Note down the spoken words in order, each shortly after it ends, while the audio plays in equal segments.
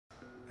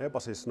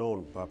Airbus is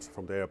known perhaps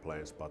from the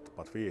airplanes,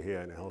 but we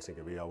here in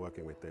Helsinki we are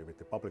working with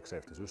the public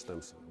safety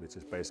systems, which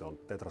is based on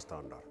Tetra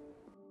standard.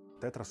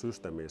 Tetra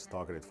system is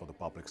targeted for the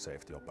public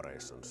safety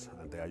operations,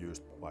 and they are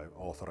used by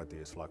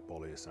authorities like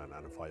police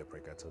and fire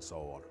brigades and so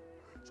on.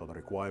 So the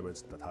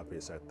requirements that have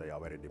been set, they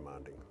are very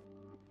demanding.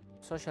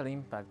 Social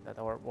impact that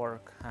our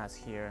work has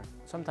here,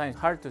 sometimes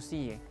hard to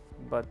see,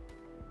 but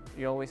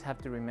you always have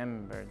to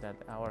remember that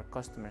our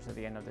customers at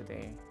the end of the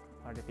day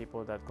are the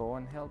people that go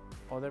and help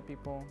other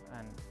people,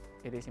 and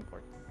it is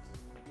important.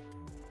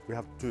 We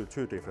have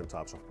two different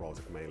types of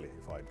projects mainly,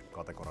 if I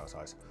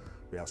categorize.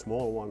 We have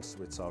small ones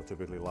which are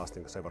typically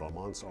lasting several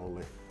months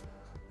only.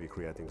 We're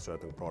creating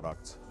certain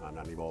products and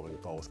evolving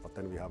those, but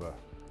then we have a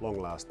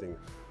long-lasting,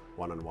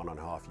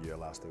 1.5 year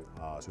lasting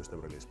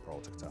system release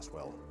projects as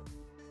well.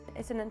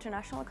 It's an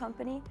international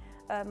company.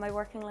 My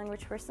working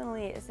language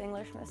personally is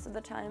English most of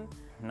the time.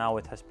 Now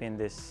it has been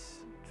this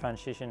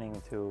transitioning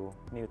to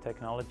new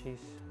technologies.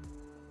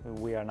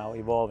 We are now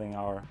evolving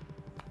our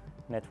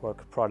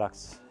network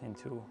products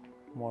into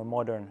more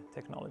modern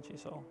technology,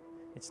 so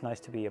it's nice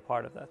to be a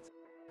part of that.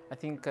 I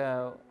think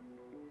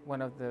one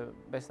of the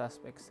best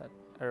aspects at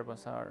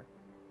Airbus are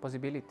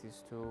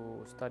possibilities to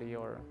study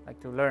or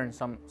to learn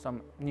some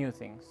new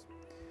things.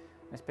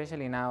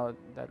 Especially now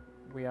that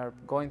we are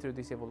going through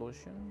this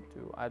evolution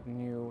to add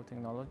new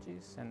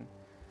technologies and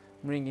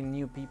bring in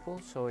new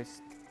people, so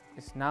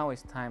now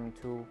it's time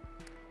to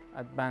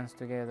advance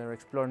together,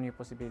 explore new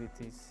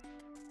possibilities.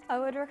 I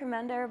would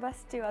recommend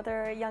Airbus to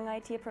other young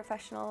IT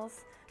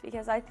professionals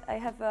because I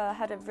have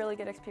had a really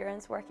good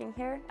experience working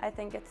here. I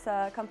think it's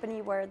a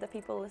company where the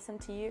people listen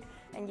to you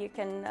and you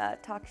can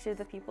talk to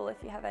the people if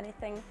you have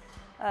anything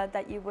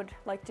that you would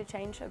like to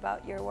change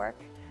about your work.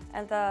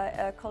 And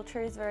the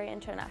culture is very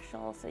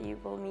international, so you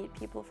will meet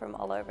people from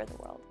all over the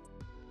world.